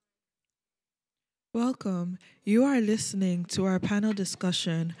Welcome. You are listening to our panel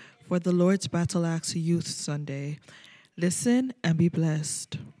discussion for the Lord's Battle Axe Youth Sunday. Listen and be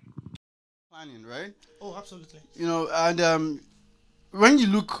blessed. Planning, right? Oh, absolutely. And when you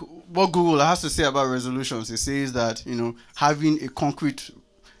look what Google has to say about resolutions, it says that having a concrete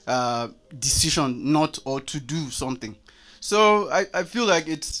decision not or to do something. So I feel like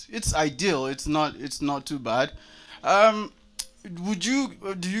it's ideal. It's not too bad. Um, do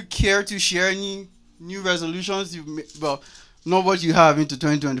you care to share any new resolutions you've made? Well, not what you have into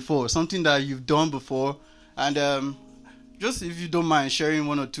 2024, something that you've done before, and just if you don't mind sharing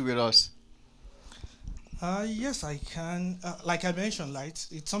one or two with us. Yes, I can. Like I mentioned, right,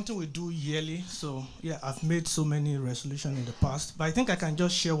 it's something we do yearly. So, yeah, I've made so many resolutions in the past. But I think I can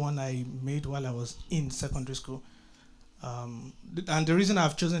just share one I made while I was in secondary school. And the reason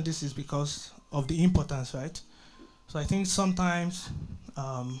I've chosen this is because of the importance, right? So I think sometimes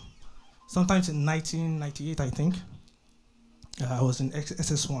in 1998, I think, I was in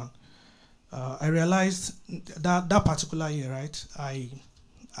SS1. I realized that particular year, right, I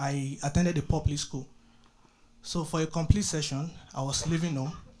attended a public school. So for a complete session, I was leaving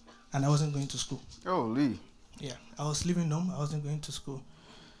home and I wasn't going to school. Oh, Lee. Yeah, I was leaving home, I wasn't going to school.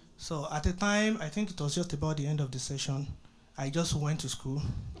 So at the time, I think it was just about the end of the session, I just went to school.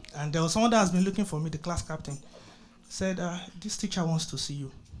 And there was someone that has been looking for me, the class captain, said, this teacher wants to see you.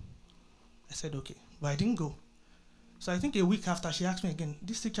 I said, okay, but I didn't go. So I think a week after, she asked me again,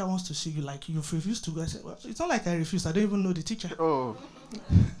 this teacher wants to see you, like you've refused to go. I said, well, it's not like I refused, I don't even know the teacher. Oh.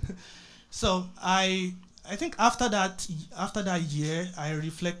 So I think after that year, I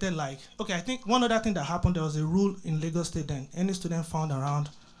reflected like, okay, I think one other thing that happened, there was a rule in Lagos State then. Any student found around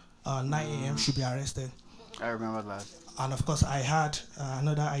 9 a.m. should be arrested. I remember that. And of course, I had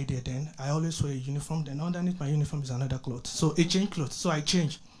another idea then. I always wear a uniform. Then underneath my uniform is another cloth. So a change clothes. So I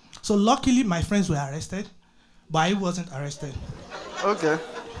changed. So luckily, my friends were arrested, but I wasn't arrested. Okay.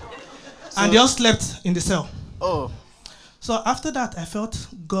 And they all slept in the cell. Oh. So after that, I felt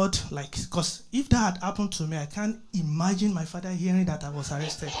God, like, because if that had happened to me, I can't imagine my father hearing that I was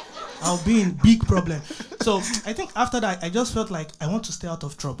arrested. I'll be in big problem. So I think after that, I just felt like I want to stay out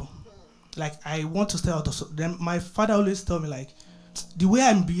of trouble. Like, I want to stay out of. Then my father always told me, like, the way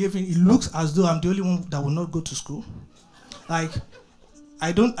I'm behaving, it looks as though I'm the only one that will not go to school. Like,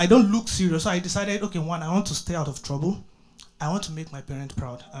 I don't look serious. So I decided, okay, one, I want to stay out of trouble. I want to make my parents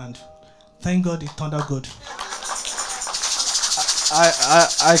proud. And thank God it turned out good.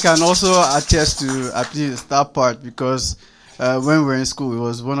 I can also attest to at least that part because when we were in school, it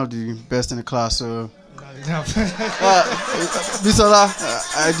was one of the best in the class. So, Bisola,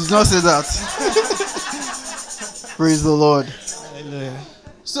 I did not say that. Praise the Lord. Hallelujah.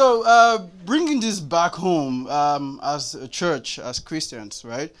 So, bringing this back home as a church, as Christians,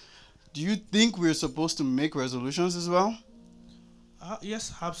 right? Do you think we're supposed to make resolutions as well?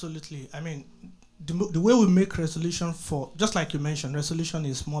 Yes, absolutely. I mean, the way we make resolution for, just like you mentioned, resolution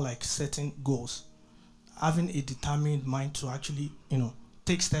is more like setting goals, having a determined mind to actually,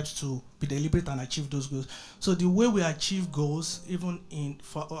 take steps to be deliberate and achieve those goals. So the way we achieve goals, even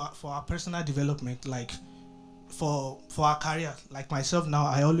for our personal development, like for our career, like myself now,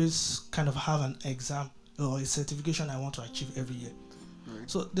 I always kind of have an exam or a certification I want to achieve every year. Right.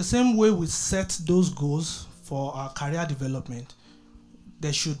 So the same way we set those goals for our career development,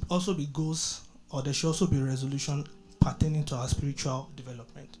 there should also be goals or there should also be resolution pertaining to our spiritual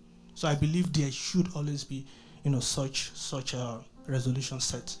development. So I believe there should always be, such a resolution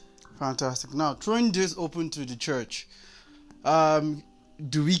set. Fantastic. Now, throwing this open to the church,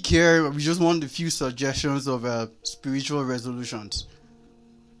 do we care? We just want a few suggestions of spiritual resolutions.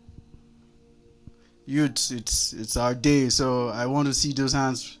 Youth, it's our day, so I want to see those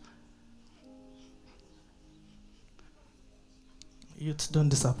hands. Youth, don't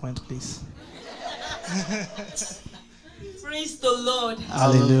disappoint, please. Praise the Lord.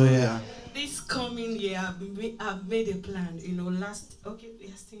 Hallelujah. This coming year, I've made a plan. We are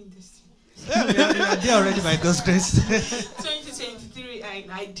still in this. Yeah, we are there already by God's grace. 2023,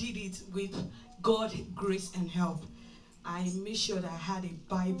 I did it with God, grace, and help. I made sure that I had a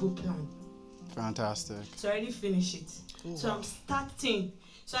Bible plan. Fantastic. So I already finished it. Ooh, so wow. I'm starting.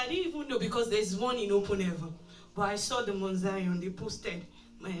 So I didn't even know because there's one in Open Heaven. But I saw the Mount Zion, they posted.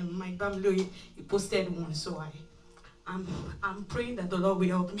 My family, he posted one. So I'm praying that the Lord will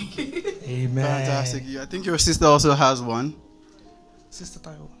help me. Amen. Fantastic. I think your sister also has one. Sister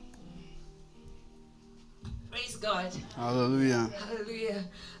Taiwo. Praise God. Hallelujah. Hallelujah.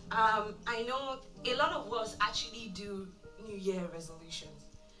 I know a lot of us actually do New Year resolutions.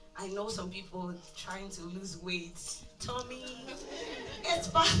 I know some people trying to lose weight. Tommy, it's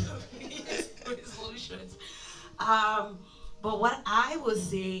part of New Year's resolution. resolutions. But what I would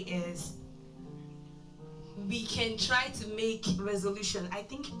say is we can try to make resolution. I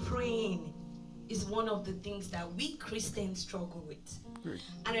think praying is one of the things that we Christians struggle with. Great.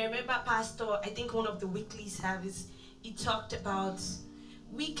 And I remember Pastor, I think one of the weekly service, he talked about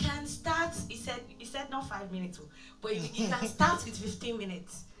we can start, he said not 5 minutes, but you can start with 15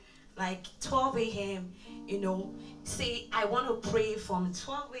 minutes. Like 12 a.m., say I want to pray from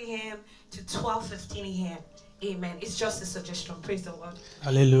 12 a.m. to 12:15 a.m. Amen. It's just a suggestion. Praise the Lord.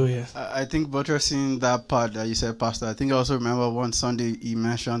 Hallelujah. I think buttressing that part that you said, Pastor, I think I also remember one Sunday you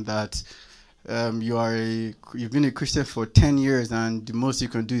mentioned that you've been a Christian for 10 years and the most you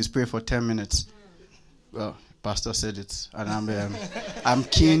can do is pray for 10 minutes. Well, Pastor said it, and I'm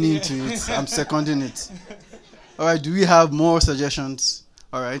keen into it. I'm seconding it. All right, do we have more suggestions?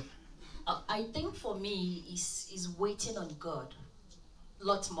 All right. I think for me is waiting on God a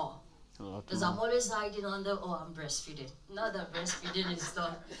lot more. Because I'm always hiding under, I'm breastfeeding. Not that breastfeeding is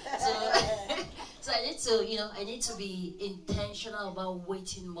done. So I need to be intentional about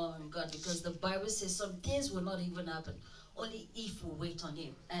waiting more on God, because the Bible says some things will not even happen only if we wait on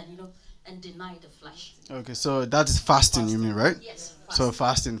Him and deny the flesh. Okay, so that is fasting, you mean, right? Yes. So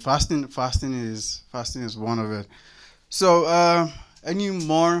fasting is one of it. So any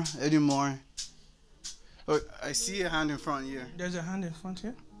more? Oh, I see a hand in front here. There's a hand in front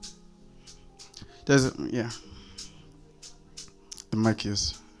here. The mic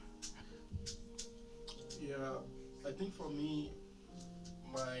is. Yeah, I think for me,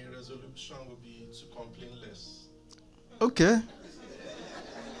 my resolution would be to complain less. Okay.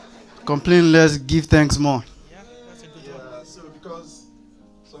 Complain less, give thanks more. Yeah, that's a good one. Yeah, so because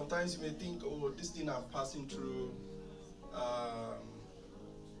sometimes you may think, this thing I'm passing through,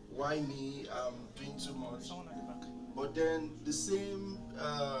 why me? I'm doing too much. Someone at the back. But then the same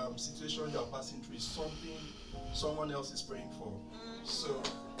situation you're passing through is something someone else is praying for. So,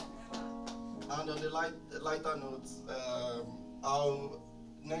 and on the lighter note,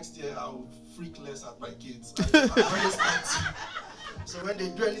 next year I'll freak less at my kids. I always act. So when they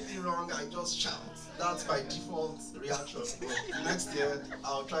do anything wrong, I just shout. That's my default reaction. But next year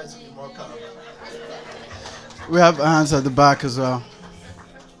I'll try to be more calm. We have hands at the back as well.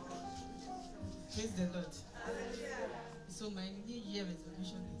 Praise the Lord. So my New Year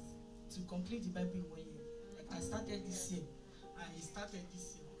resolution is to complete the Bible in 1 year. Like I started this year, but I did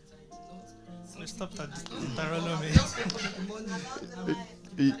not. We stopped at I Deuteronomy. just opened the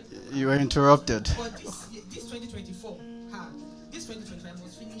morning. You were interrupted. But this 2024, this 2025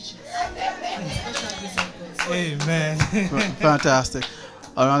 must finish it. Special grace of God. So Amen. Fantastic.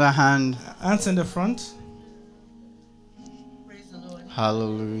 Another hand. Hands in the front. Praise the Lord.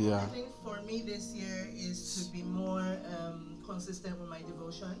 Hallelujah. I think for me this year is to be more consistent with my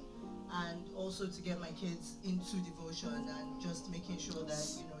devotion, and also to get my kids into devotion and just making sure that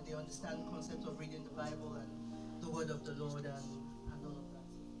they understand the concept of reading the Bible and the Word of the Lord and all of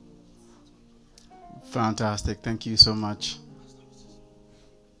that. Fantastic. Thank you so much.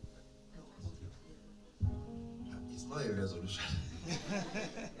 It's not a resolution.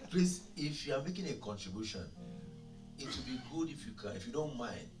 Please, if you are making a contribution, it would be good if you can. If you don't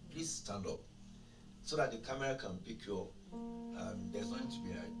mind, please stand up so that the camera can pick you up. There's nothing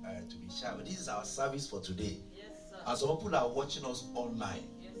to be shy. But this is our service for today. Yes, sir. And some people are watching us online.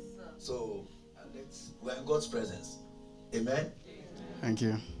 Yes, sir. So we're in God's presence. Amen. Thank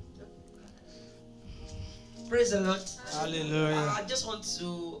you. Praise the Lord. Hallelujah. I just want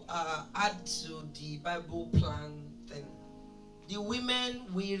to add to the Bible plan thing. The women,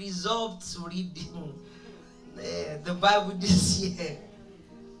 we resolved to read the Bible this year.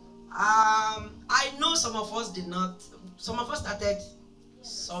 I know some of us did not. Some of us started,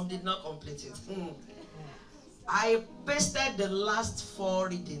 some did not complete it. I pasted the last 4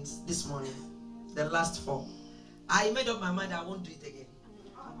 readings this morning. The last 4. I made up my mind I won't do it again.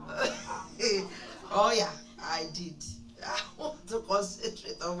 Oh yeah, I did. I want to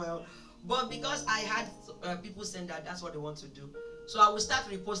concentrate on my own. But because I had people saying that that's what they want to do, so I will start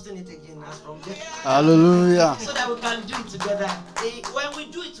reposting it again as from there. Hallelujah. So that we can do it together. When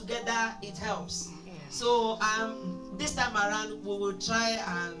we do it together, it helps. So this time around, we will try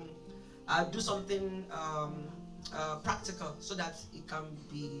and do something practical so that it can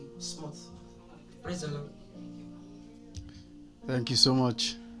be smooth. Praise the Lord. Thank you so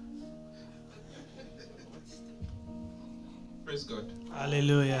much. Praise God.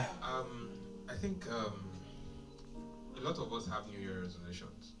 Hallelujah. I think a lot of us have New Year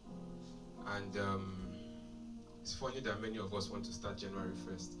resolutions, and it's funny that many of us want to start January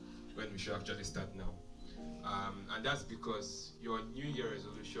 1st when we should actually start now. And that's because your New Year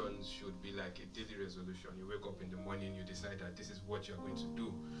resolutions should be like a daily resolution. You wake up in the morning, you decide that this is what you're going to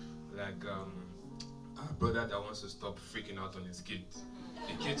do. Like a brother that wants to stop freaking out on his kids.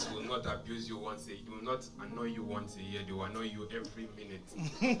 The kids will not abuse you once a year, will not annoy you once a year, they will annoy you every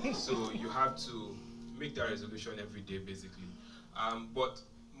minute. So you have to make that resolution every day, basically. But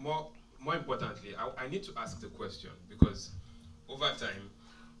more importantly, I need to ask the question, because over time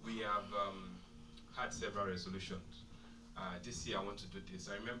we have had several resolutions. This year I want to do this.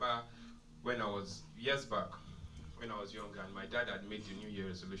 I remember when I was years back, when I was younger, and my dad had made the New Year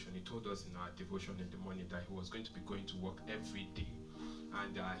resolution. He told us in our devotion in the morning that he was going to be going to work every day,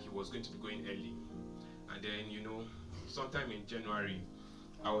 and he was going to be going early. And then, sometime in January,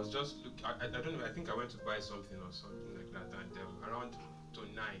 I was just I don't know, I think I went to buy something or something like that, and around to 9,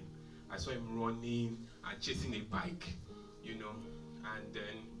 I saw him running and chasing a bike, and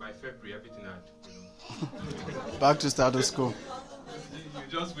then by February, everything had, Back to status quo.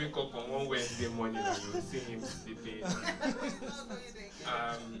 You just wake up on one Wednesday morning and you see him sleeping.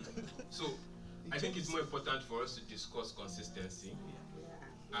 So I think it's more important for us to discuss consistency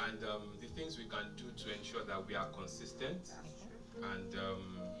and the things we can do to ensure that we are consistent and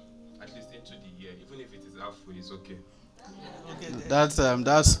at least into the year, even if it is halfway, it's okay.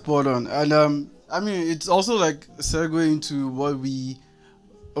 That's spot on. And it's also like segueing into what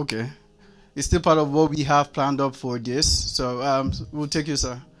it's still part of what we have planned up for this. So we'll take you,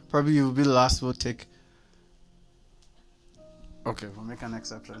 sir. Probably you'll be the last we'll take. Okay, we'll make an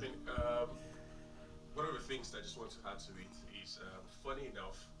exception. I think one of the things that I just want to add to it is, funny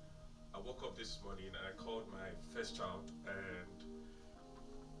enough, I woke up this morning and I called my first child, and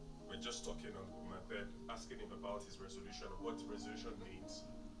we're just talking on my bed, asking him about his resolution, what resolution means,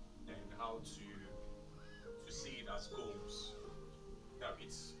 and how to see it as goals. Now,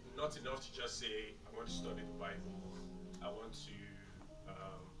 it's not enough to just say, I want to study the Bible, I want to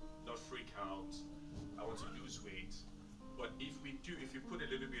not freak out, I want to lose weight. But if you put a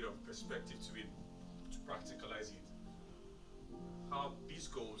little bit of perspective to it, to practicalize it, how these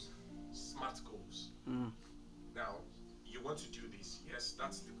goals, SMART goals. Now, you want to do this, yes,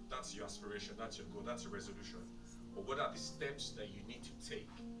 that's your aspiration, that's your goal, that's your resolution. But what are the steps that you need to take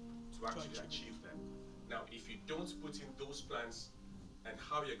to actually achieve them? Now, if you don't put in those plans and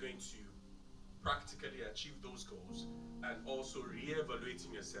how you're going to practically achieve those goals, and also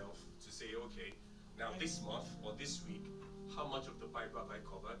re-evaluating yourself to say, okay, now this month or this week, how much of the Bible have I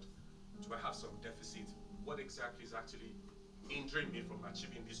covered? Do I have some deficit? What exactly is actually hindering me from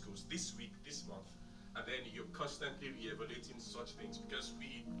achieving these goals this week, this month? And then you're constantly re-evaluating such things, because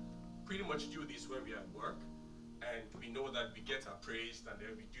we pretty much do this when we are at work, and we know that we get appraised, and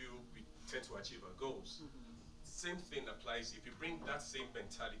then we tend to achieve our goals. Same thing applies if you bring that same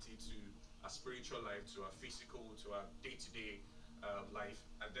mentality to our spiritual life, to our physical, to our day-to-day life,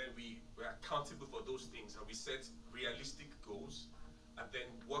 and then we're accountable for those things, and we set realistic goals and then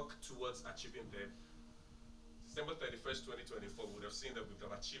work towards achieving them. December 31st, 2024, we would have seen that we would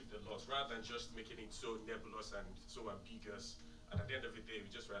have achieved a lot, rather than just making it so nebulous and so ambiguous, and at the end of the day we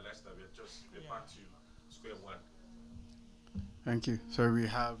just realized that we're back to square one. Thank you. So we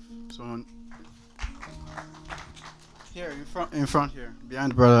have someone here in front here,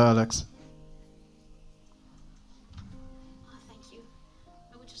 behind Brother Alex. Thank you.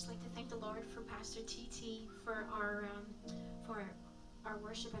 I would just like to thank the Lord for Pastor TT for our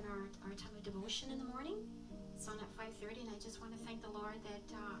worship and our time of devotion in the morning. It's on at 5:30, and I just want to thank the Lord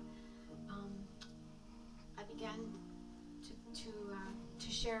that I began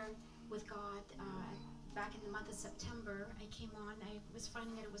to share with God back in the month of September. I came on. I was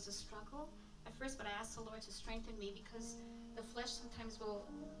finding that it was a struggle at first, but I asked the Lord to strengthen me, because the flesh sometimes will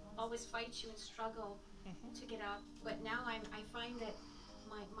always fight you and struggle to get out. But now I find that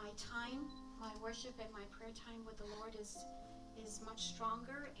my time, my worship and my prayer time with the Lord is much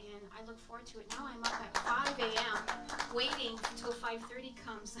stronger, and I look forward to it. Now I'm up at 5 a.m. waiting until 5:30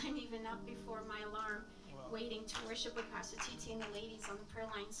 comes. I'm even up before my alarm, waiting to worship with Pastor TT and the ladies on the prayer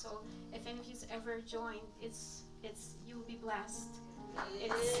line. So if any of you's ever joined, you will be blessed.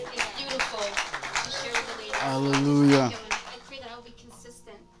 It's beautiful to share with the ladies. Hallelujah. I pray that I will be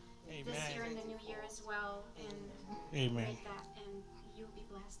consistent this year and the new year as well, and make that, and you'll be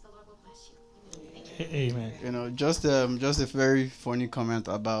blessed. The Lord will bless you. Amen. Just a very funny comment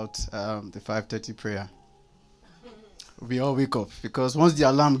about the 5:30 prayer. We all wake up, because once the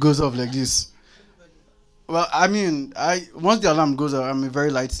alarm goes off like this, well, once the alarm goes up, I'm a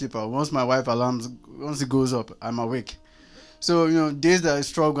very light sleeper. Once my wife once it goes up, I'm awake. So days that I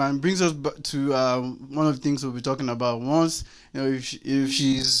struggle, and brings us back to one of the things we'll be talking about. Once if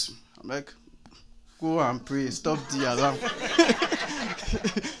she's like, go and pray, stop the alarm.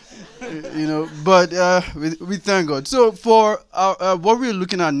 But we thank God. So for what we're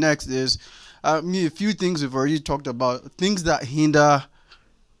looking at next is a few things we've already talked about, things that hinder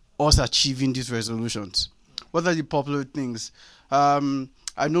us achieving these resolutions. What are the popular things?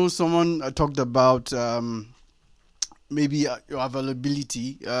 I know someone talked about maybe your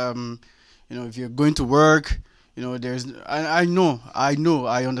availability. If you're going to work, there's. I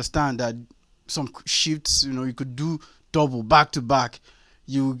understand that some shifts, you could do double back to back.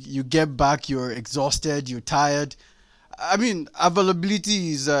 You get back, you're exhausted, you're tired. I mean,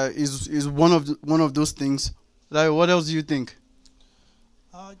 availability is one of those things. Like, what else do you think?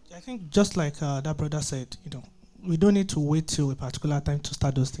 I think just like that brother said, we don't need to wait till a particular time to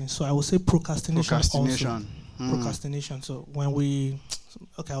start those things. So I would say procrastination. Also. Procrastination. So when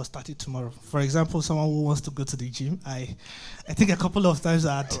I'll start it tomorrow. For example, someone who wants to go to the gym, I think a couple of times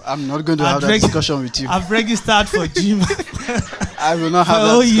I'm not going to have that discussion with you. I've registered for gym. I will not have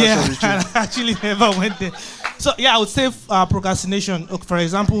that discussion with you. I actually never went there. So I would say procrastination. For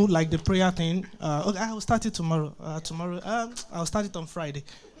example, like the prayer thing. I will start it tomorrow. I'll start it on Friday.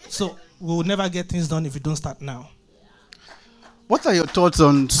 So we will never get things done if we don't start now. What are your thoughts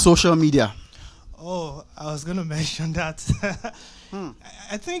on social media? Oh, I was going to mention that.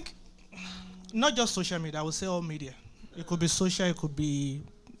 I think not just social media, I would say all media. It could be social, it could be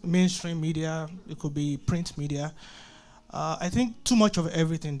mainstream media, it could be print media. I think too much of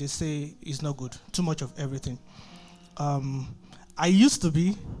everything, they say, is not good. Too much of everything. I used to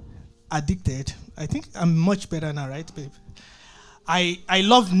be addicted. I think I'm much better now, right, babe? I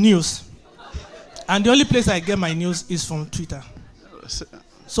love news. And the only place I get my news is from Twitter.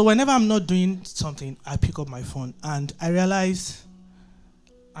 So whenever I'm not doing something, I pick up my phone and I realize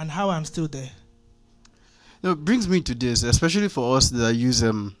and how I'm still there. It brings me to this, especially for us that use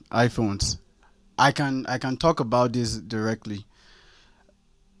iPhones. I can talk about this directly.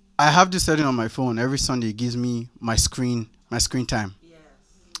 I have this setting on my phone. Every Sunday it gives me my screen time. Yes.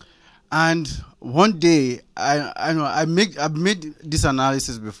 And one day I've made this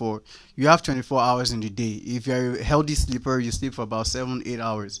analysis before. You have 24 hours in the day. If you're a healthy sleeper, you sleep for about 7-8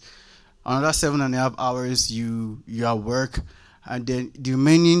 hours. Another 7.5 hours you are at work, and then the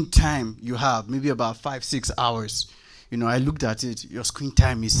remaining time you have maybe about 5-6 hours. I looked at it. Your screen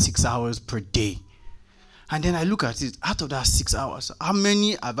time is 6 hours per day. And then I look at it, out of that 6 hours, how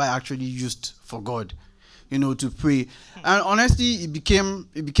many have I actually used for God, to pray? And honestly, it became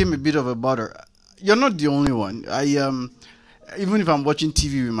a bit of a bother. You're not the only one. Even if I'm watching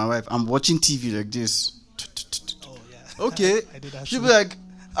TV with my wife, I'm watching TV like this. Oh, yeah. Okay. I did that She'll too. be like,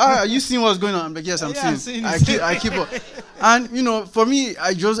 are you seeing what's going on? I'm like, yes, I'm seeing. I keep up. And, for me,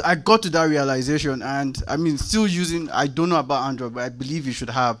 I got to that realization. And, still using, I don't know about Android, but I believe you should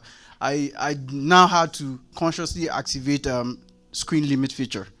have. I now had to consciously activate screen limit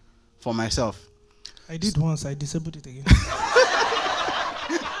feature for myself. I did once. I disabled it again.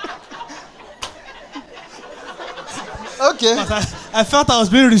 Okay. I felt I was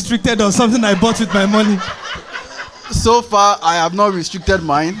being restricted on something I bought with my money. So far, I have not restricted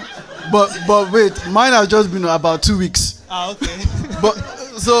mine. But wait, mine has just been about 2 weeks. Okay. But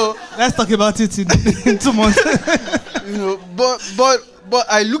so let's talk about it in 2 months. But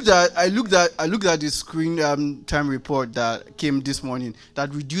I looked at the screen time report that came this morning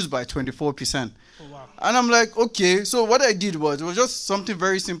that reduced by 24%. Oh, wow. And I'm like, okay. So what I did was just something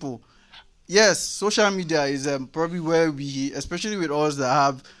very simple. Yes, social media is probably where we, especially with us that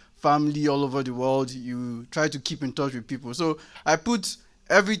have family all over the world, you try to keep in touch with people. So I put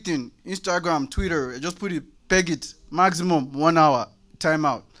everything, Instagram, Twitter, I just peg it, maximum 1 hour,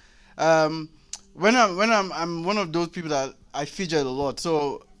 timeout. When I'm one of those people that I fidget a lot.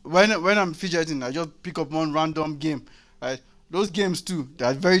 So when I'm fidgeting, I just pick up one random game, right? Those games too,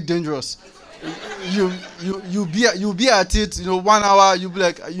 they're very dangerous. You'll be at it, 1 hour, you'll be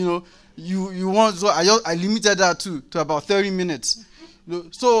like, you want, so I limited that to about 30 minutes.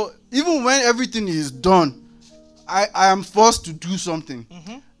 So even when everything is done, I am forced to do something.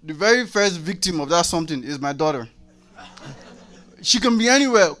 Mm-hmm. The very first victim of that something is my daughter. She can be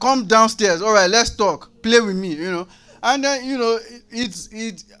anywhere. Come downstairs. All right, let's talk. Play with me, And then,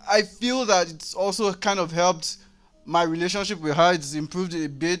 I feel that it's also kind of helped my relationship with her. It's improved a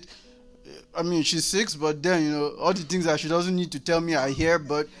bit. She's 6, but then, all the things that she doesn't need to tell me I hear,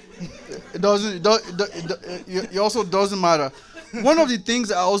 but it also doesn't matter. One of the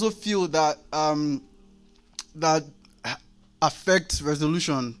things I also feel that that affects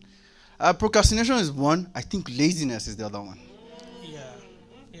resolution, procrastination is one. I think laziness is the other one.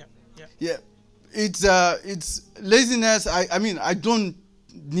 Yeah. It's laziness. I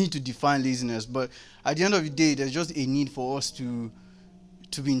need to define laziness, but at the end of the day, there's just a need for us to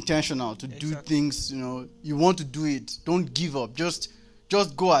be intentional, to do things. You want to do it, don't give up. Just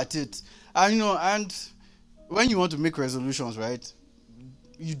go at it. And and when you want to make resolutions, right?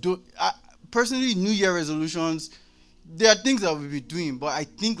 You don't. Personally, New Year resolutions, there are things that we'll be doing, but I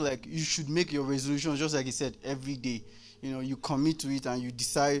think like you should make your resolutions just like you said every day. You commit to it and you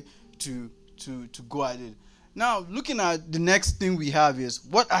decide to go at it. Now, looking at the next thing we have is,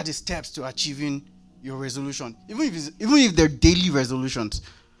 what are the steps to achieving your resolution? Even if they're daily resolutions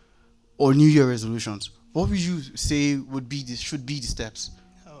or New Year resolutions, what would you say should be the steps?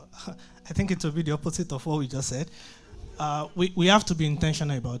 I think it will be the opposite of what we just said. We have to be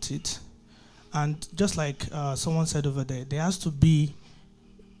intentional about it. And just like someone said over there has to be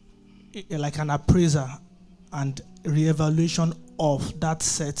like an appraiser and reevaluation of that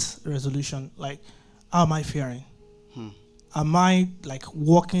set resolution. Like, how am I faring? Am I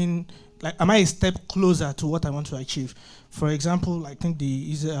walking? Am I a step closer to what I want to achieve? For example, I think the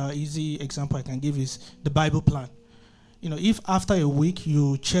easy example I can give is the Bible plan. If after a week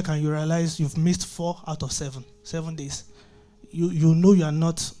you check and you realize you've missed 4 out of 7 days, you know you are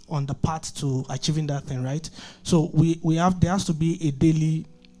not on the path to achieving that thing, right? So there has to be a daily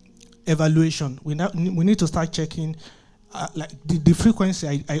evaluation. We need to start checking the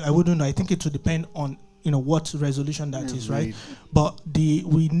frequency. I wouldn't know. I think it will depend on what resolution that is, right? But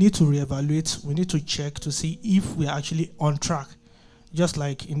we need to reevaluate. We need to check to see if we are actually on track. Just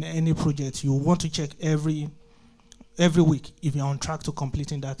like in any project, you want to check every week if you're on track to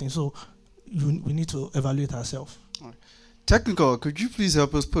completing that thing. So we need to evaluate ourselves. Right. Technical, could you please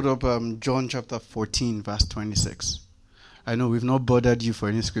help us put up John chapter 14, verse 26? I know we've not bothered you for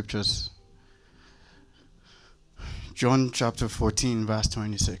any scriptures. John chapter 14, verse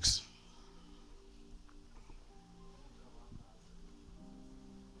 26.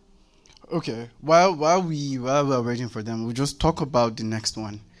 Okay, while we're waiting for them, we'll just talk about the next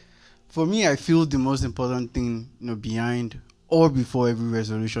one. For me, I feel the most important thing, behind or before every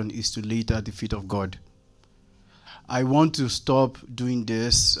resolution is to lay it at the feet of God. I want to stop doing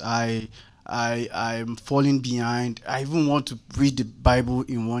this. I'm falling behind. I even want to read the Bible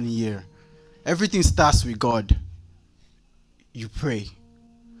in 1 year. Everything starts with God. You pray,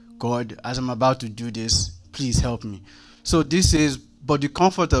 God, as I'm about to do this, please help me. So this is, but the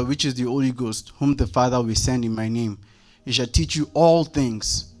Comforter, which is the Holy Ghost, whom the Father will send in my name, he shall teach you all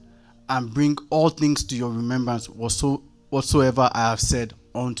things and bring all things to your remembrance whatsoever I have said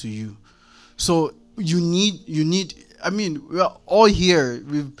unto you. So you need, I mean, we are all here.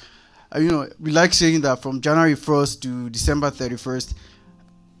 We like saying that from January 1st to December 31st,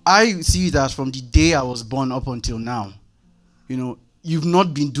 I see that from the day I was born up until now. You've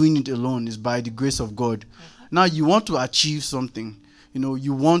not been doing it alone. It's by the grace of God. Now you want to achieve something.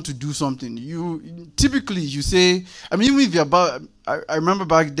 You want to do something. Typically you say, I mean, even if you're about, I remember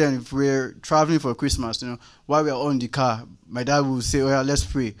back then, if we're traveling for Christmas, while we're all in the car, my dad will say, oh yeah, let's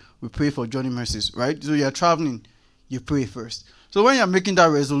pray. We pray for Johnny Mercies, right? So you're traveling, you pray first. So when you're making that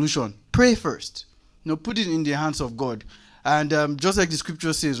resolution, pray first. Put it in the hands of God. And just like the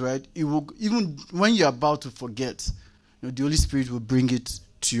scripture says, right, it will, even when you're about to forget, the Holy Spirit will bring it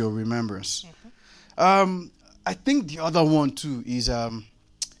to your remembrance. I think the other one too is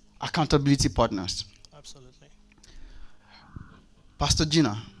accountability partners. Absolutely. Pastor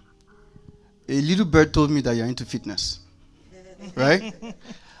Gina, a little bird told me that you're into fitness, right?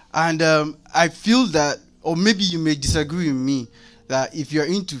 And I feel that, or maybe you may disagree with me, that if you're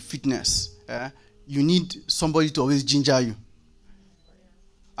into fitness, you need somebody to always ginger you.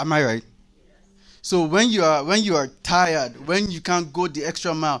 Am I right? So when you are tired, when you can't go the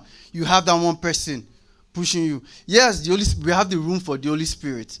extra mile, you have that one person pushing you. Yes, we have the room for the Holy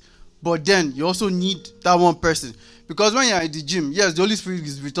Spirit, but then you also need that one person. Because when you're at the gym, yes, the Holy Spirit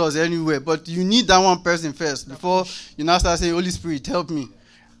is with us anywhere, but you need that one person first before you now start saying, Holy Spirit, help me.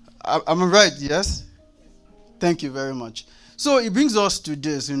 Am I right? Yes? Thank you very much. So it brings us to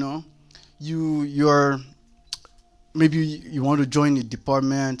this, you're maybe you want to join a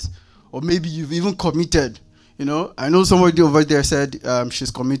department, or maybe you've even committed. I know somebody over there said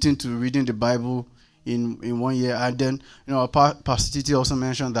she's committing to reading the Bible in 1 year, and then Pastor Titi also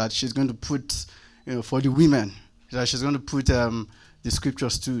mentioned that she's going to put for the women, that she's going to put the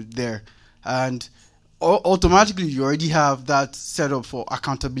scriptures too there, and automatically you already have that set up for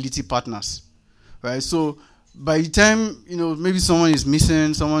accountability partners, right? So by the time maybe someone is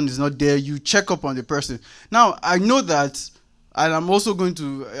missing, someone is not there, you check up on the person. Now I know that, and I'm also going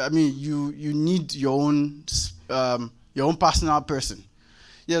to, you need your own personal person.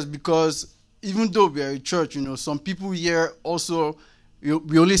 Yes, because even though we are a church, some people here also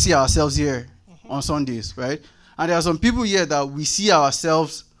we only see ourselves here on Sundays, right? And there are some people here that we see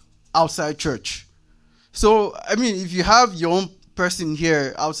ourselves outside church. So, I mean, if you have your own person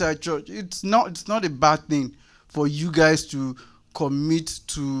here outside church, it's not a bad thing for you guys to commit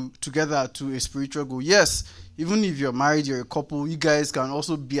together to a spiritual goal. Yes, even if you're married, you're a couple, you guys can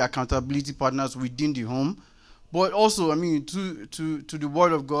also be accountability partners within the home. But also, I mean, to the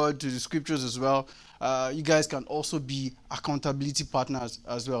word of God, to the scriptures as well, you guys can also be accountability partners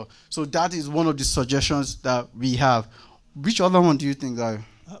as well. So that is one of the suggestions that we have. Which other one do you think, Dayo?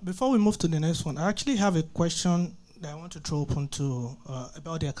 Before we move to the next one, I actually have a question that I want to throw open to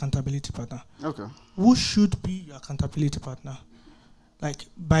about the accountability partner. Okay. Who should be your accountability partner? Like,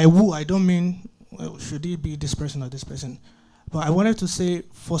 by who, I don't mean, well, should it be this person or this person? But I wanted to say,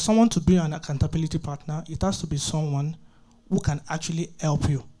 for someone to be an accountability partner, it has to be someone who can actually help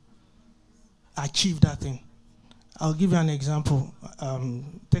you achieve that thing. I'll give you an example.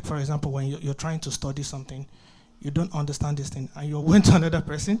 Take, for example, when you're trying to study something, you don't understand this thing, and you went to another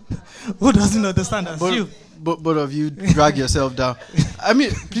person who doesn't understand as you. But both of you drag yourself down. I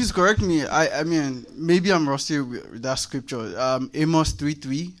mean, please correct me. I mean, maybe I'm rusty with that scripture. Amos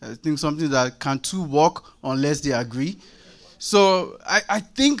 3:3. I think something that can two walk unless they agree. So I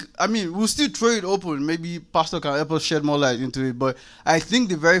think, I mean, we'll still throw it open. Maybe Pastor can help us shed more light into it. But I think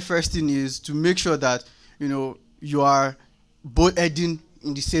the very first thing is to make sure that, you are both heading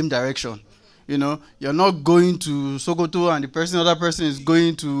in the same direction. You're not going to Sokoto and the other person is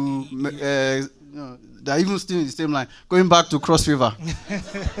going to, they're even still in the same line, going back to Cross River.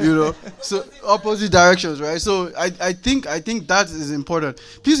 So opposite directions, right? So I think that is important.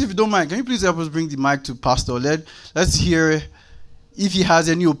 Please, if you don't mind, can you please help us bring the mic to Pastor? Let's hear if he has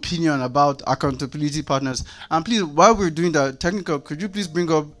any opinion about accountability partners. And please, while we're doing that, technical, could you please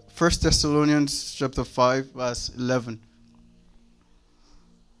bring up 1 Thessalonians chapter 5, verse 11?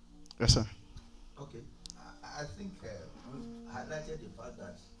 Yes, sir. Okay. I think we've highlighted the fact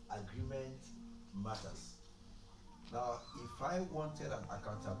that agreement matters. Now, if I wanted an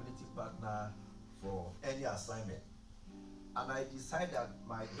accountability partner for any assignment, and I decide that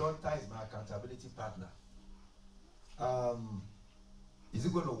my daughter is my accountability partner, is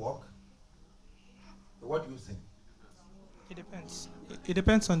it going to work? What do you think? It depends. It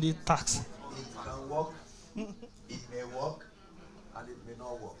depends on the task. It can work, it may work, and it may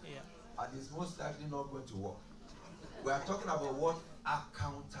not work. Yeah. And it's most likely not going to work. We are talking about what?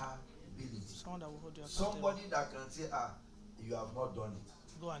 Accountability. Someone that will hold you accountable. Somebody that can say, you have not done it.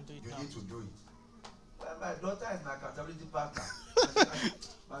 Go and do it You now. need to do it. Well, my daughter is my accountability partner.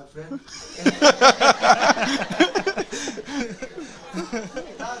 My friend.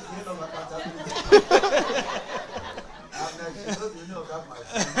 That's the end of accountability. I'm like, she knows the name of that, my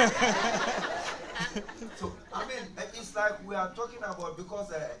friend. So, I mean, it's like we are talking about,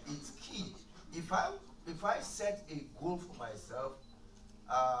 because it's key. If I set a goal for myself,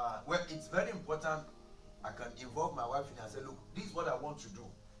 well, it's very important I can involve my wife in it and say, look, this is what I want to do.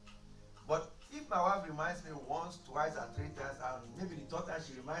 But if my wife reminds me once, twice, and 3 times, and maybe the third time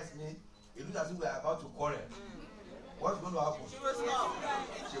she reminds me, it looks as if we are about to quarrel. What's going to happen? She will stop.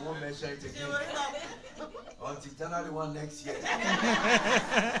 She won't mention it again. She will stop. Until January 1 next year.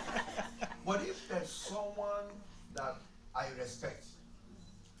 But if there's someone that I respect,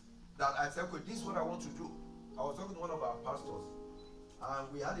 that I say, okay, this is what I want to do. I was talking to one of our pastors,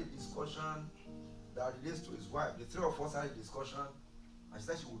 and we had a discussion that relates to his wife. The three of us had a discussion, and she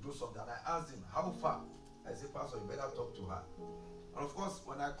said she would do something. And I asked him, how far? I said, Pastor, you better talk to her. And of course,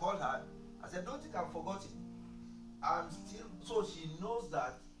 when I called her, I said, don't think I've forgotten. I'm still, so she knows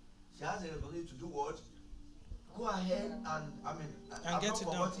that she has a responsibility to do what? Go ahead and, I'm not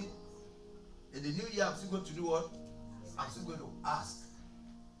forgotten. In the new year, I'm still going to do what? I'm still going to ask.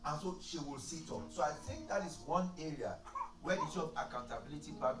 And so she will sit on. So I think that is one area where the issue of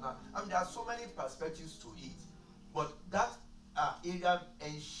accountability partner, there are so many perspectives to it, but that area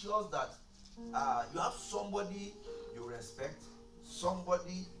ensures that you have somebody you respect,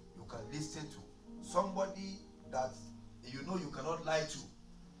 somebody you can listen to, somebody that you know you cannot lie to.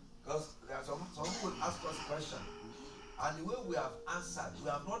 Because there are some people ask us a question, and the way we have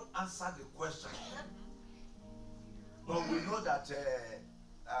not answered the question. But we know that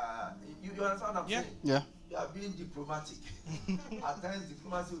you understand what I'm saying? Yeah. You are being diplomatic. At times,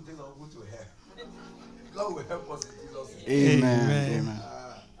 diplomacy will take some people to hell. God will help us in Jesus' name. Amen.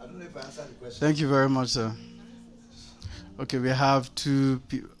 I don't know if I answered the question. Thank you very much, sir. Okay, we have two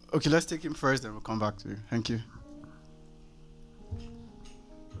people. Okay, let's take him first, then we'll come back to you. Thank you.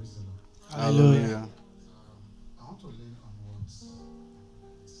 Praise the Lord. Hallelujah. I want to lean on what you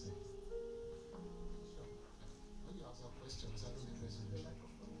said. When you ask questions, I don't need resolution.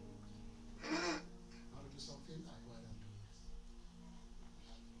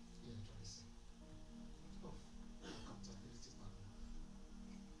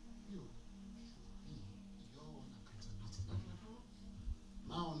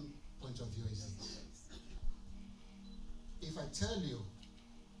 tell you,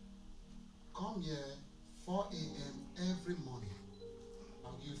 come here 4 a.m. every morning,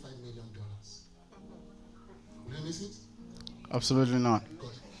 I'll give you $5 million. Will you miss it? Absolutely not. Good.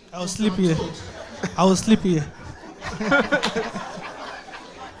 I will sleep here. I will sleep here.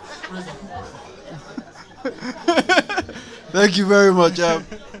 Thank you very much.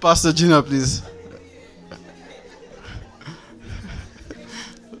 Pastor Gina, please.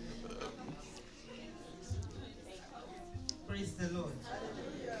 Praise the Lord.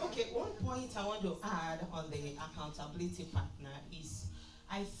 Okay, one point I want to add on the accountability partner is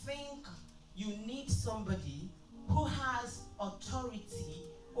I think you need somebody who has authority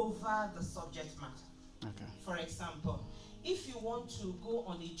over the subject matter. Okay. For example, if you want to go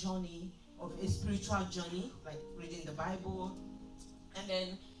on a journey of a spiritual journey, like reading the Bible, and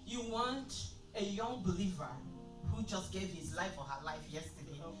then you want a young believer who just gave his life or her life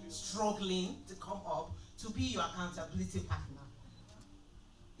yesterday, struggling to come up to be your accountability partner,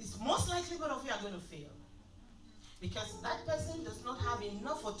 it's most likely both of you are going to fail. Because that person does not have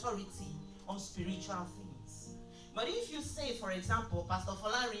enough authority on spiritual things. But if you say, for example, Pastor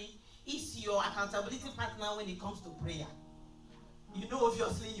Folari is your accountability partner when it comes to prayer, you know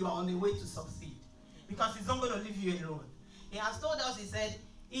obviously you are on the way to succeed. Because he's not going to leave you alone. He has told us, he said,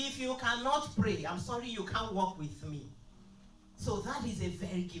 if you cannot pray, I'm sorry you can't walk with me. So that is a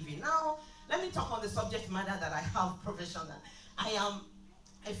very giving. Now, let me talk on the subject matter that I have professional. I am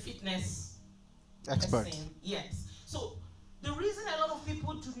a fitness Expert. person. Yes. So the reason a lot of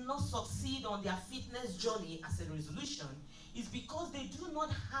people do not succeed on their fitness journey as a resolution is because they do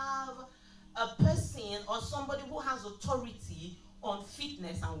not have a person or somebody who has authority on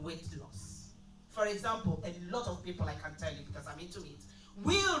fitness and weight loss. For example, a lot of people, I can tell you because I'm into it,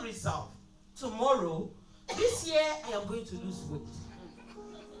 will resolve tomorrow, this year I am going to lose weight.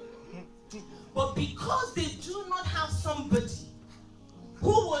 But because they do not have somebody who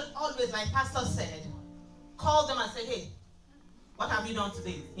will always, like Pastor said, call them and say, hey, what have you done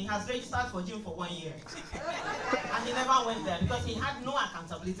today? He has registered for gym for 1 year. And he never went there because he had no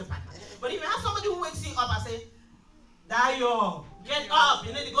accountability partner. But if you have somebody who wakes you up and say, Dayo, get up,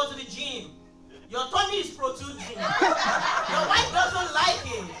 you need to go to the gym. Your tummy is protruding. Your wife doesn't like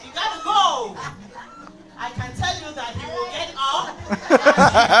it. You gotta go. I can tell you that he will get up.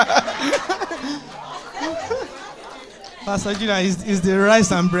 Pastor Gina is the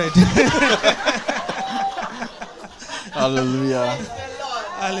rice and bread. Hallelujah.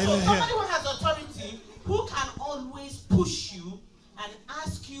 Hallelujah. So somebody who has authority, who can always push you and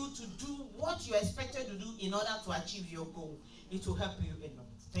ask you to do what you're expected to do in order to achieve your goal. It will help you a lot.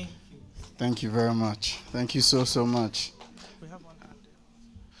 Thank you. Thank you very much. Thank you so much. We have one hand.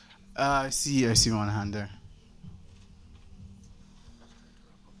 I see one hand there.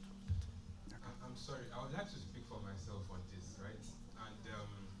 I'm sorry, I would like to speak for myself on this, right? And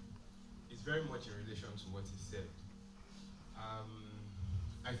it's very much in relation to what he said.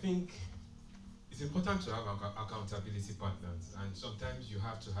 I think it's important to have accountability partners, and sometimes you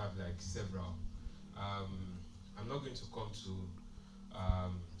have to have like several. I'm not going to come to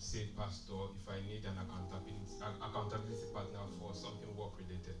say, Pastor, if I need an accountability partner for something work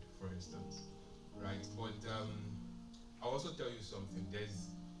related, for instance, right? But I'll also tell you something.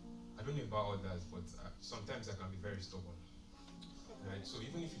 I don't know about others, but sometimes I can be very stubborn, right? So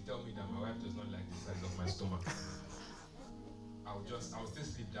even if you tell me that my wife does not like the size of my stomach, I'll still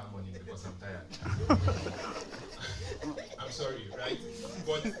sleep that morning because I'm tired. I'm sorry, right?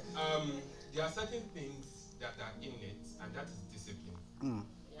 But there are certain things that are innate, and that is discipline.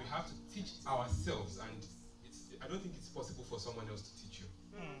 We have to teach ourselves, and I don't think it's possible for someone else to teach you,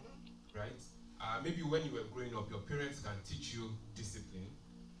 right? Maybe when you were growing up, your parents can teach you discipline,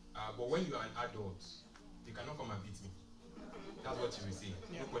 but when you are an adult, they cannot come and beat me. That's what you will say.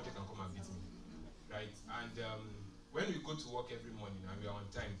 Nobody can come and beat me, right? And when we go to work every morning and we are on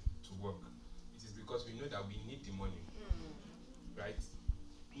time to work, it is because we know that we need the money, right?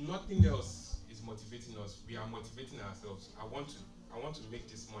 Nothing else is motivating us. We are motivating ourselves. I want to make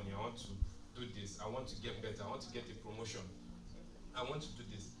this money. I want to do this. I want to get better. I want to get a promotion. I want to do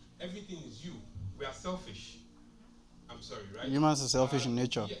this. Everything is you. We are selfish. I'm sorry, right? Humans are selfish in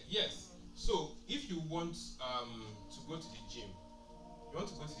nature. Yes. So if you want to go to the gym, you want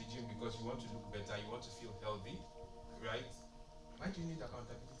to go to the gym because you want to look better, you want to feel healthy, right? Why do you need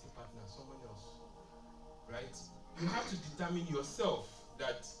accountability partner? Someone else, right? You have to determine yourself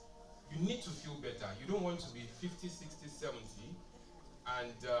that you need to feel better. You don't want to be 50, 60, 70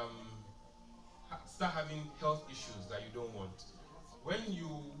 and start having health issues that you don't want. When you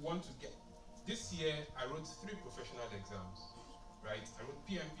want to get, this year I wrote 3 professional exams, right? I wrote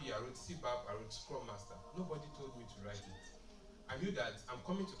PMP, I wrote CBAP, I wrote Scrum Master. Nobody told me to write it. I knew that I'm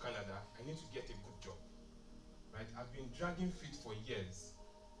coming to Canada, I need to get a good job. Right? I've been dragging feet for years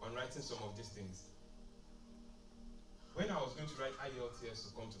on writing some of these things. When I was going to write IELTS to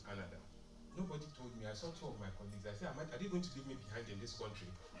come to Canada, nobody told me. I saw two of my colleagues. I said, are they going to leave me behind in this country?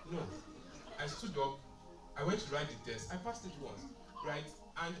 No. I stood up, I went to write the test, I passed it once, right?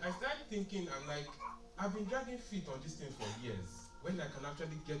 And I started thinking, I'm like, I've been dragging feet on this thing for years, when I can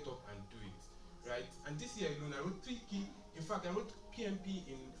actually get up and do it, right? And this year alone, I wrote 3 key, in fact, I wrote PMP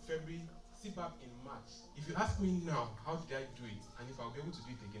in February, CPAP in March. If you ask me now, how did I do it? And if I'll be able to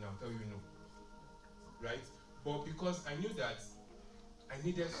do it again, I'll tell you no, right? But because I knew that I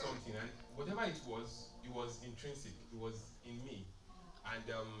needed something, and whatever it was intrinsic, it was in me. And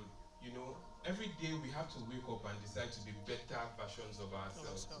you know, every day we have to wake up and decide to be better versions of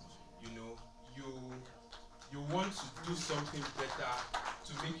ourselves. You know, you want to do something better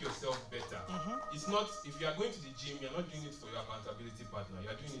to make yourself better. It's not, if you are going to the gym, you're not doing it for your accountability partner,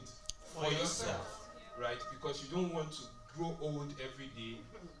 you're doing it for yourself, right? Because you don't want to grow old every day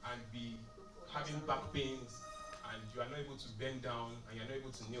and be having back pains, and you are not able to bend down, and you're not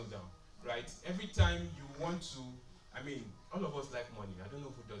able to kneel down, right? Every time you want to, I mean, all of us like money. I don't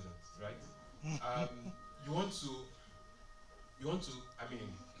know who doesn't, right? You want to, I mean,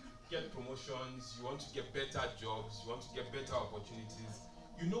 get promotions, you want to get better jobs, you want to get better opportunities.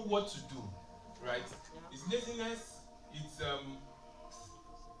 You know what to do, right? It's laziness, it's,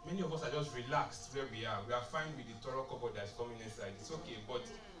 many of us are just relaxed where we are. We are fine with the Toro cupboard that's coming inside. It's okay, but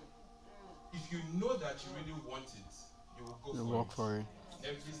if you know that you really want it, you will go for it.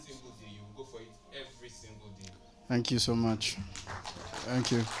 Every single day, you will go for it every single day. Thank you so much.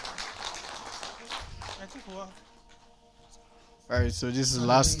 Thank you. All right, so this is the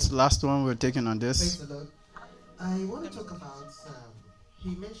last one we're taking on this. Praise the Lord. I want to talk about,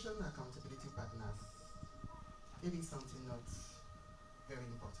 he mentioned accountability partners. Maybe something not very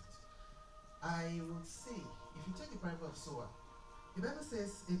important. I would say, if you take the parable of sower, the Bible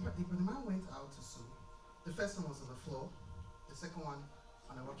says the man went out to sow. The first one was on the floor, the second one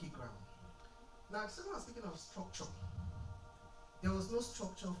on a rocky ground. Now, someone was speaking of structure. There was no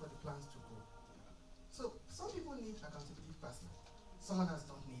structure for the plants to grow. So, some people need accountability partner. Someone else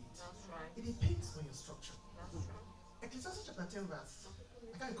don't need it. That's right. It depends on your structure. That's right. Ecclesiastes chapter 10 verse,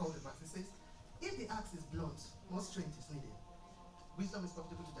 I can't recall the verse, it says, if the axe is blunt, more strength is needed. Wisdom is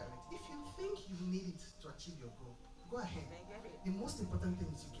profitable to direct. If you think you need it to achieve your goal, go ahead. The most important thing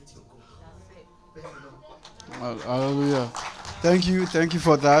is you get your goal. That's it. Praise the Lord. Hallelujah. Thank you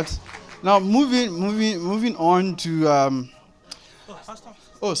for that. Now moving on to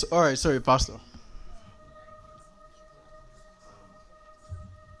all right, sorry, Pastor.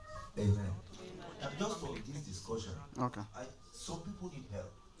 Amen. Just for this discussion, okay. Some people need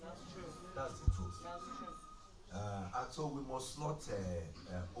help. That's the truth. And so we must not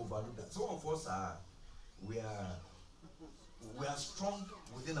overlook that. Some of us we are strong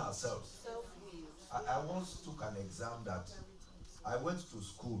within ourselves. I once took an exam that I went to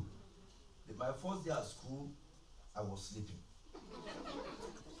school. My first day at school, I was sleeping.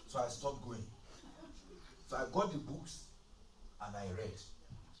 So I stopped going. So I got the books and I read.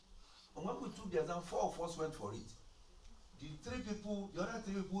 And when we took the exam, 4 of us went for it. The other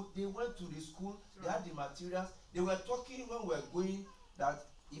three people, they went to the school, they had the materials. They were talking when we were going that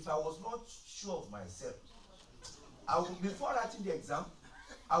if I was not sure of myself, before writing the exam,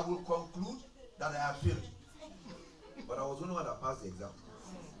 I will conclude that I have failed. But I was the only one that passed the exam.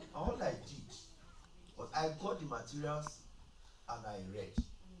 And all I did was I got the materials and I read.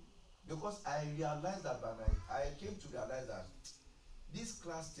 Because I realized that I came to realize that this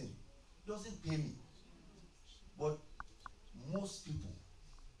class thing doesn't pay me. But most people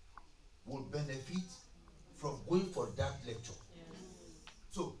will benefit from going for that lecture. Yes.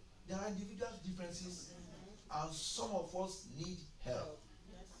 So there are individual differences, and some of us need help.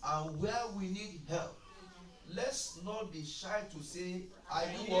 Yes. And where we need help, let's not be shy to say, I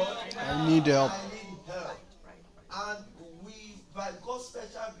do what? I need help. I need help. And we, by God's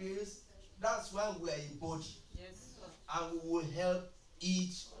special grace, that's why we are a body. Yes. And we will help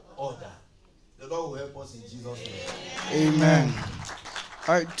each other. The Lord will help us in Jesus' name. Amen.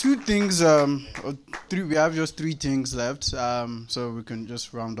 All right, 2 things. We have just 3 things left, so we can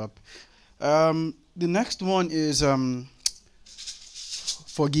just round up. The next one is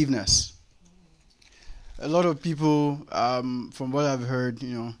forgiveness. A lot of people, from what I've heard,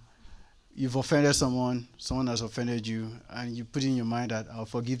 you've offended someone has offended you, and you put in your mind that I'll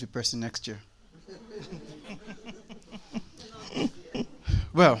forgive the person next year.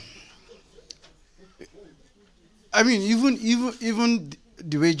 Well, I mean, even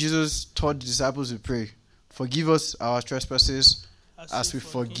the way Jesus taught the disciples to pray, forgive us our trespasses as we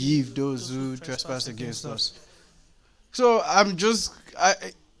forgive those who trespass against us. So I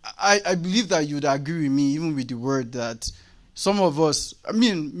believe that you'd agree with me, even with the word that some of us, I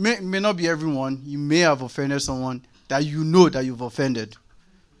mean, may not be everyone, you may have offended someone that you know that you've offended.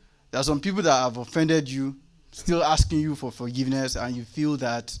 There are some people that have offended you, still asking you for forgiveness, and you feel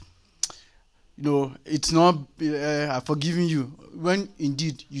that, it's not, I've forgiven you, when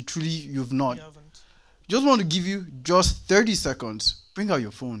indeed you've not. Just want to give you just 30 seconds. Bring out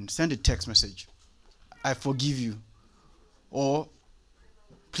your phone, send a text message. I forgive you. Or,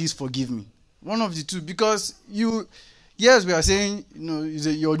 please forgive me. One of the two. Because yes, we are saying, it's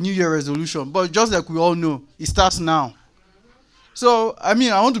your New Year resolution. But just like we all know, it starts now. So, I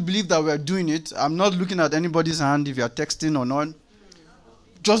want to believe that we are doing it. I'm not looking at anybody's hand if you are texting or not.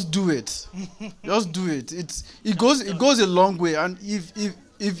 Just do it. Just do it. It goes a long way. And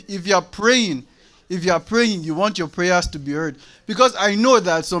if you are praying, you want your prayers to be heard. Because I know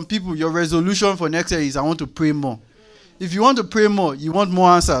that some people, your resolution for next year is I want to pray more. If you want to pray more, you want more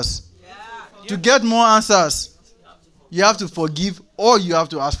answers. Yeah. To get more answers, you have to forgive or you have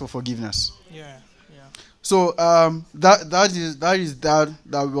to ask for forgiveness. Yeah. So that is that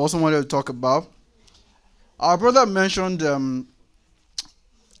we also wanted to talk about. Our brother mentioned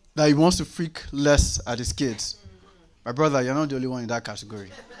that he wants to freak less at his kids. My brother, you're not the only one in that category.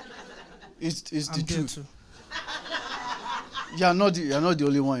 It's the truth. You're not the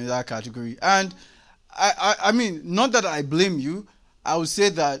only one in that category. And I mean, not that I blame you. I would say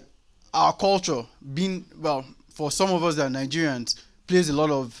that our culture, for some of us that are Nigerians, plays a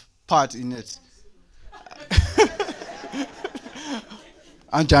lot of part in it.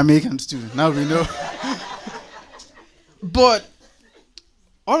 And Jamaicans too. Now we know. But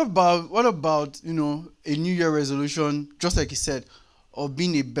what about a New Year resolution, just like he said, of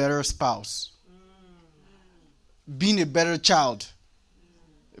being a better spouse, being a better child?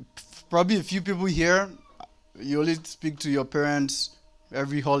 Probably a few people here, you only speak to your parents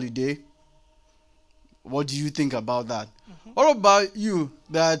every holiday. What do you think about that? What about you,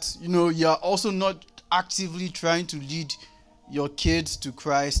 that you're also not actively trying to lead your kids to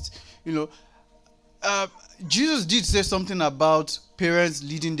Christ? Jesus did say something about parents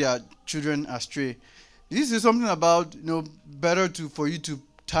leading their children astray. Did he say something about better for you to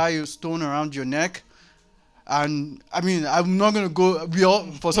tie a stone around your neck? And I'm not going to go,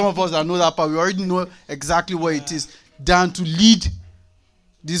 for some of us that know that part, we already know exactly what it is, than to lead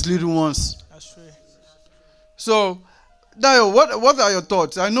these little ones. That's true. So, Dayo, what are your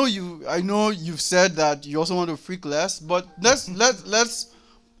thoughts? I know you've said that you also want to freak less, but let's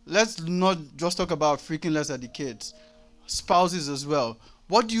not just talk about freaking less at the kids, spouses as well.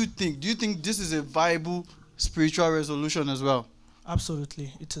 What do you think? Do you think this is a viable spiritual resolution as well?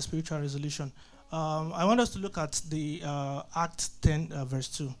 Absolutely, it's a spiritual resolution. I want us to look at the Acts 10 verse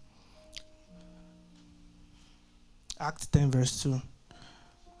 2. Acts 10 verse 2.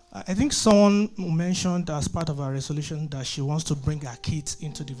 I think someone mentioned as part of our resolution that she wants to bring her kids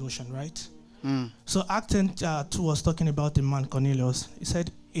into devotion, right? So Acts 10 2 was talking about the man Cornelius. He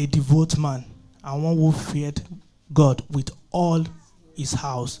said, a devout man and one who feared God with all his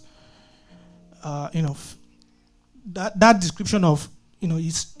house. That description of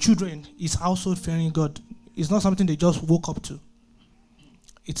his children, his household fearing God, is not something they just woke up to.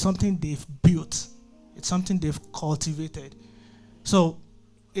 It's something they've built. It's something they've cultivated. So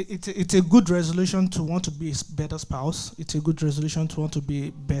it's a good resolution to want to be a better spouse. It's a good resolution to want to be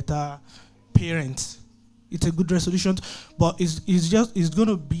a better parent. It's a good resolution, but it's going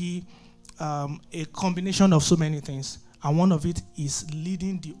to be a combination of so many things. And one of it is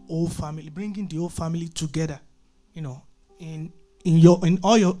leading the whole family, bringing the whole family together. In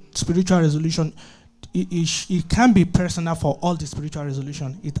all your spiritual resolution, it can be personal for all the spiritual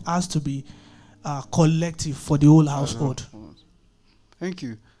resolution. It has to be collective for the whole household. Thank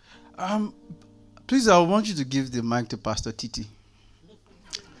you. Please, I want you to give the mic to Pastor Titi.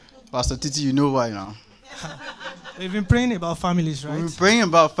 Pastor Titi, you know why now. We've been praying about families, right? We've been praying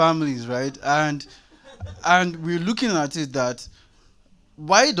about families, right? And we're looking at it that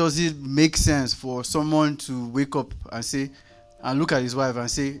why does it make sense for someone to wake up and look at his wife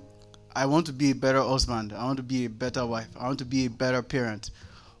and say, I want to be a better husband, I want to be a better wife, I want to be a better parent?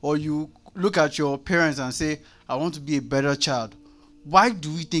 Or you look at your parents and say, I want to be a better child. Why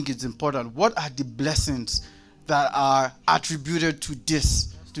do we think it's important? What are the blessings that are attributed to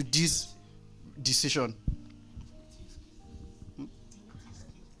this decision?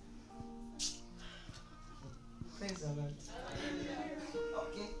 Praise the Lord.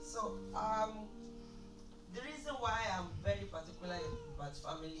 Okay, so the reason why I'm very particular about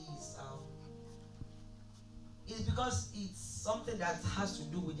family is something that has to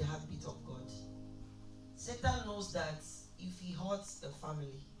do with the heartbeat of God. Satan knows that if he hurts a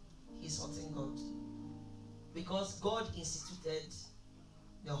family, he's hurting God. Because God instituted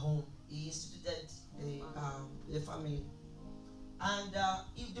the home. He instituted the family. And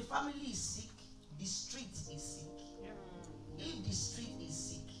if the family is sick, the street is sick. If the street is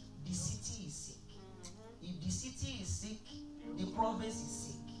sick, the city is sick. If the city is sick, the province is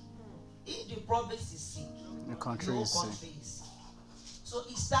sick. If the province is sick, the country whole is country is sick. So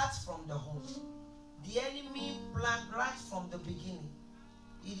it starts from the home. The enemy planned right from the beginning.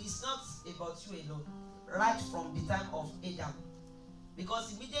 It is not about you alone. Right from the time of Adam.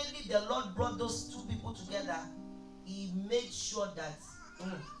 Because immediately the Lord brought those two people together, he made sure that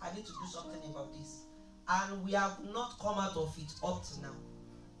I need to do something about this. And we have not come out of it up to now.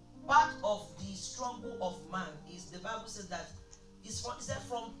 Part of the struggle of man is, the Bible says that it said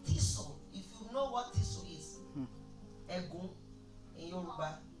from thistle. If you know what thistle is, egun in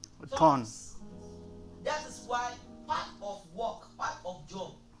Yoruba. Thorn. That is why part of work, part of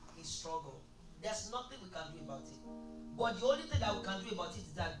job is struggle. There's nothing we can do about it. But the only thing that we can do about it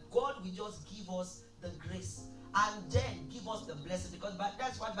is that God will just give us the grace and then give us the blessing. Because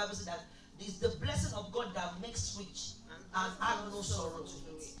that's what the Bible says, that it's the blessing of God that makes rich and add no sorrow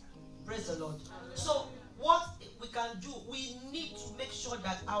to it. Praise the Lord. So what we can do, we need to make sure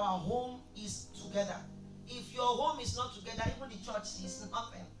that our home is together. If your home is not together, even the church is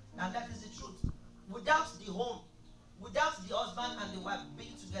nothing. And that is the truth. Without the home, without the husband and the wife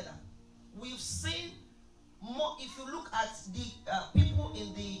being together, we've seen more. If you look at the people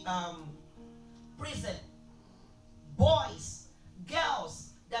in the prison, boys,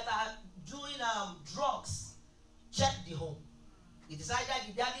 girls that are doing drugs, check the home. It is either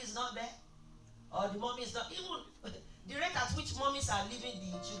the daddy is not there or the mommy is not. Even the rate at which mommies are leaving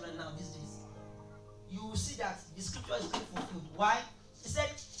the children now these days, you will see that the scripture is being fulfilled. Why? He said,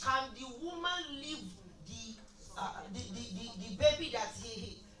 can the woman leave the baby that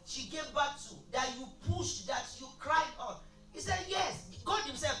she gave birth to, that you pushed, that you cried on? He said, yes. God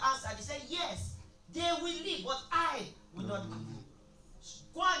himself answered. He said, yes, they will leave, but I will not leave you.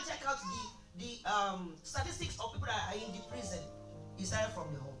 Go and check out the statistics of people that are in the prison. He started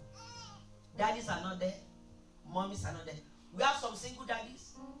from the home. Daddies are not there. Mommies are not there. We have some single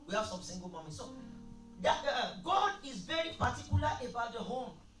daddies. We have some single mommies. So that God is very particular about the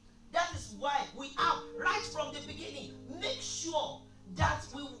home. That is why we have, right from the beginning, make sure that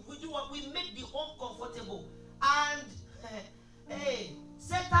we do what we make the home comfortable. And hey,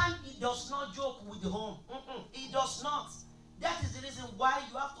 Satan, he does not joke with the home. He does not. That is the reason why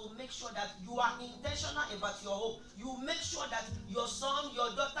you have to make sure that you are intentional about your home. You make sure that your son, your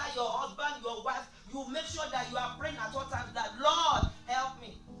daughter, your husband, your wife, you make sure that you are praying at all times that, Lord, help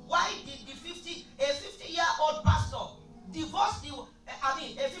me. Why did a 50-year-old pastor divorce a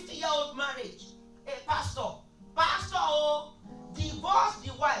 50-year-old marriage? A pastor, divorce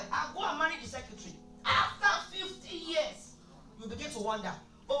the wife and go and marry the secretary. After 50 years, you begin to wonder,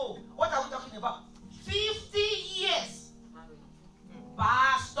 oh, what are we talking about? 50 years.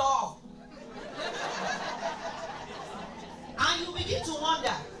 Pastor. And you begin to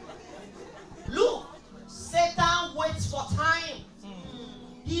wonder, look, Satan waits for time.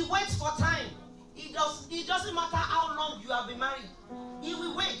 He waits for time. It doesn't matter how long you have been married. He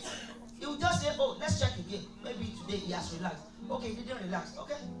will wait. He will just say, oh, let's check again. Maybe today he has relaxed. Okay, he didn't relax.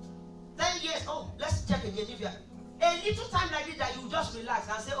 Okay. 10 years, oh, let's check again. If you have a little time like this that you just relax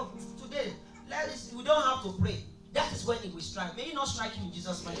and say, oh, today, we don't have to pray. That is when it will strike. May it not strike you in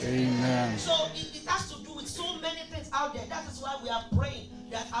Jesus' name. Amen. So it has to do with so many things out there. That is why we are praying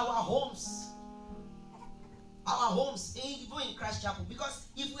that our homes, even in Christ Chapel, because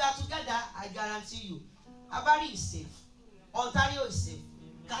if we are together, I guarantee you, Abari is safe, Ontario is safe,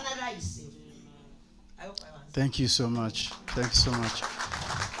 Canada is safe. I hope I answered. Thank you so much. Thank you so much.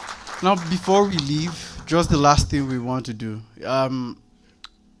 Now, before we leave, just the last thing we want to do.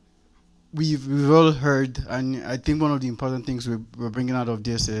 We've all heard, and I think one of the important things we're bringing out of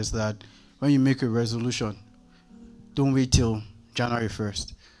this is that when you make a resolution, don't wait till January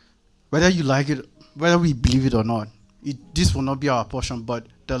 1st. Whether you like it, whether we believe it or not, this will not be our portion, but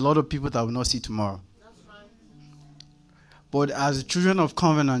there are a lot of people that will not see tomorrow. But as children of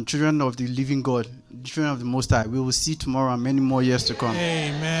covenant, children of the living God, children of the Most High, we will see tomorrow and many more years to come.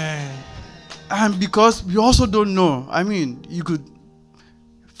 Amen. And because we also don't know, I mean, you could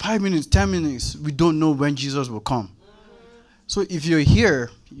 5 minutes, 10 minutes, we don't know when Jesus will come. So if you're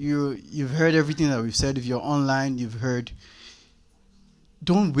here, you've heard everything that we've said. If you're online, you've heard.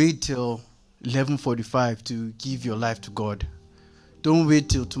 Don't wait till 11:45 to give your life to God. Don't wait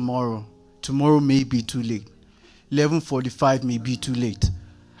till tomorrow. Tomorrow may be too late. 11:45 may be too late.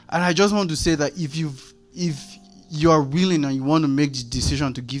 And I just want to say that if you are willing and you want to make the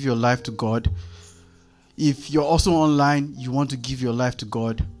decision to give your life to God, if you're also online, you want to give your life to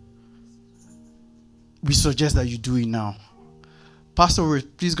God, we suggest that you do it now. Pastor, we're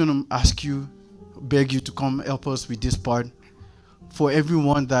please going to beg you to come help us with this part. For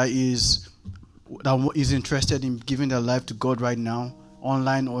everyone that is interested in giving their life to God right now,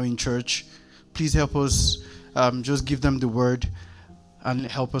 online or in church, please help us just give them the word and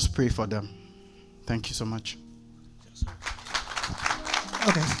help us pray for them. Thank you so much.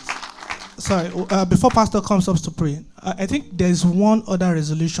 Okay. Sorry, before Pastor comes up to pray, I think there's one other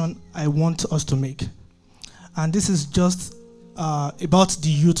resolution I want us to make. And this is just about the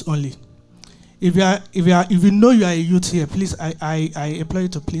youth only. If you know you are a youth here, please, I implore you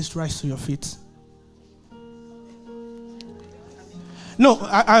to please rise to your feet. No,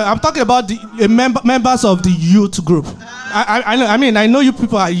 I'm talking about the members of the youth group. I know you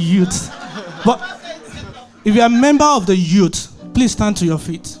people are youth, but if you are a member of the youth, please stand to your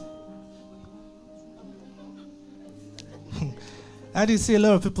feet. I did see a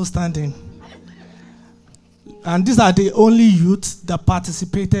lot of people standing. And these are the only youth that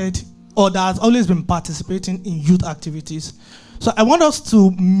participated or that has always been participating in youth activities. So I want us to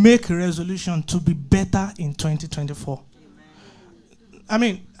make a resolution to be better in 2024. I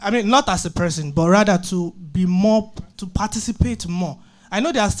mean, not as a person, but rather to be more, to participate more. I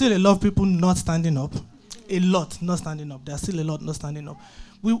know there are still a lot of people not standing up. A lot not standing up. There are still a lot not standing up.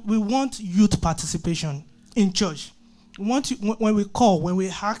 We want youth participation in church. We want you, when we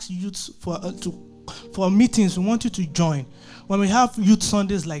ask youth for meetings, we want you to join. When we have youth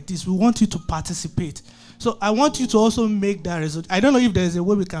Sundays like this, we want you to participate. So I want you to also make that resolution. I don't know if there's a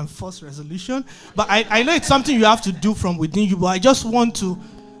way we can force resolution, but I know it's something you have to do from within you, but I just want to,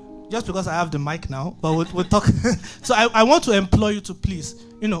 just because I have the mic now, but we'll talk. So I want to implore you to please,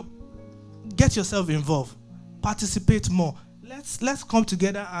 get yourself involved. Participate more. Let's come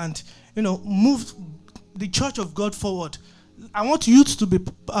together and, move the church of God forward. I want youth to be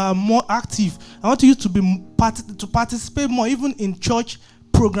more active. I want youth to participate more, even in church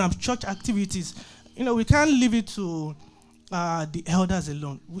programs, church activities. We can't leave it to the elders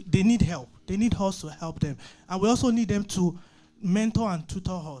alone. They need help. They need us to help them. And we also need them to mentor and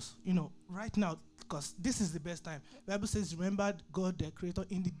tutor us, right now, because this is the best time. The Bible says, remember God, their creator,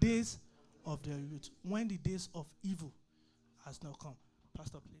 in the days of their youth, when the days of evil has not come.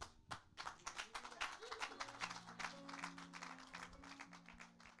 Pastor, please.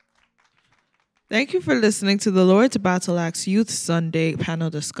 Thank you for listening to the Lord's Battle Axe Youth Sunday panel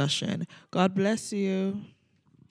discussion. God bless you.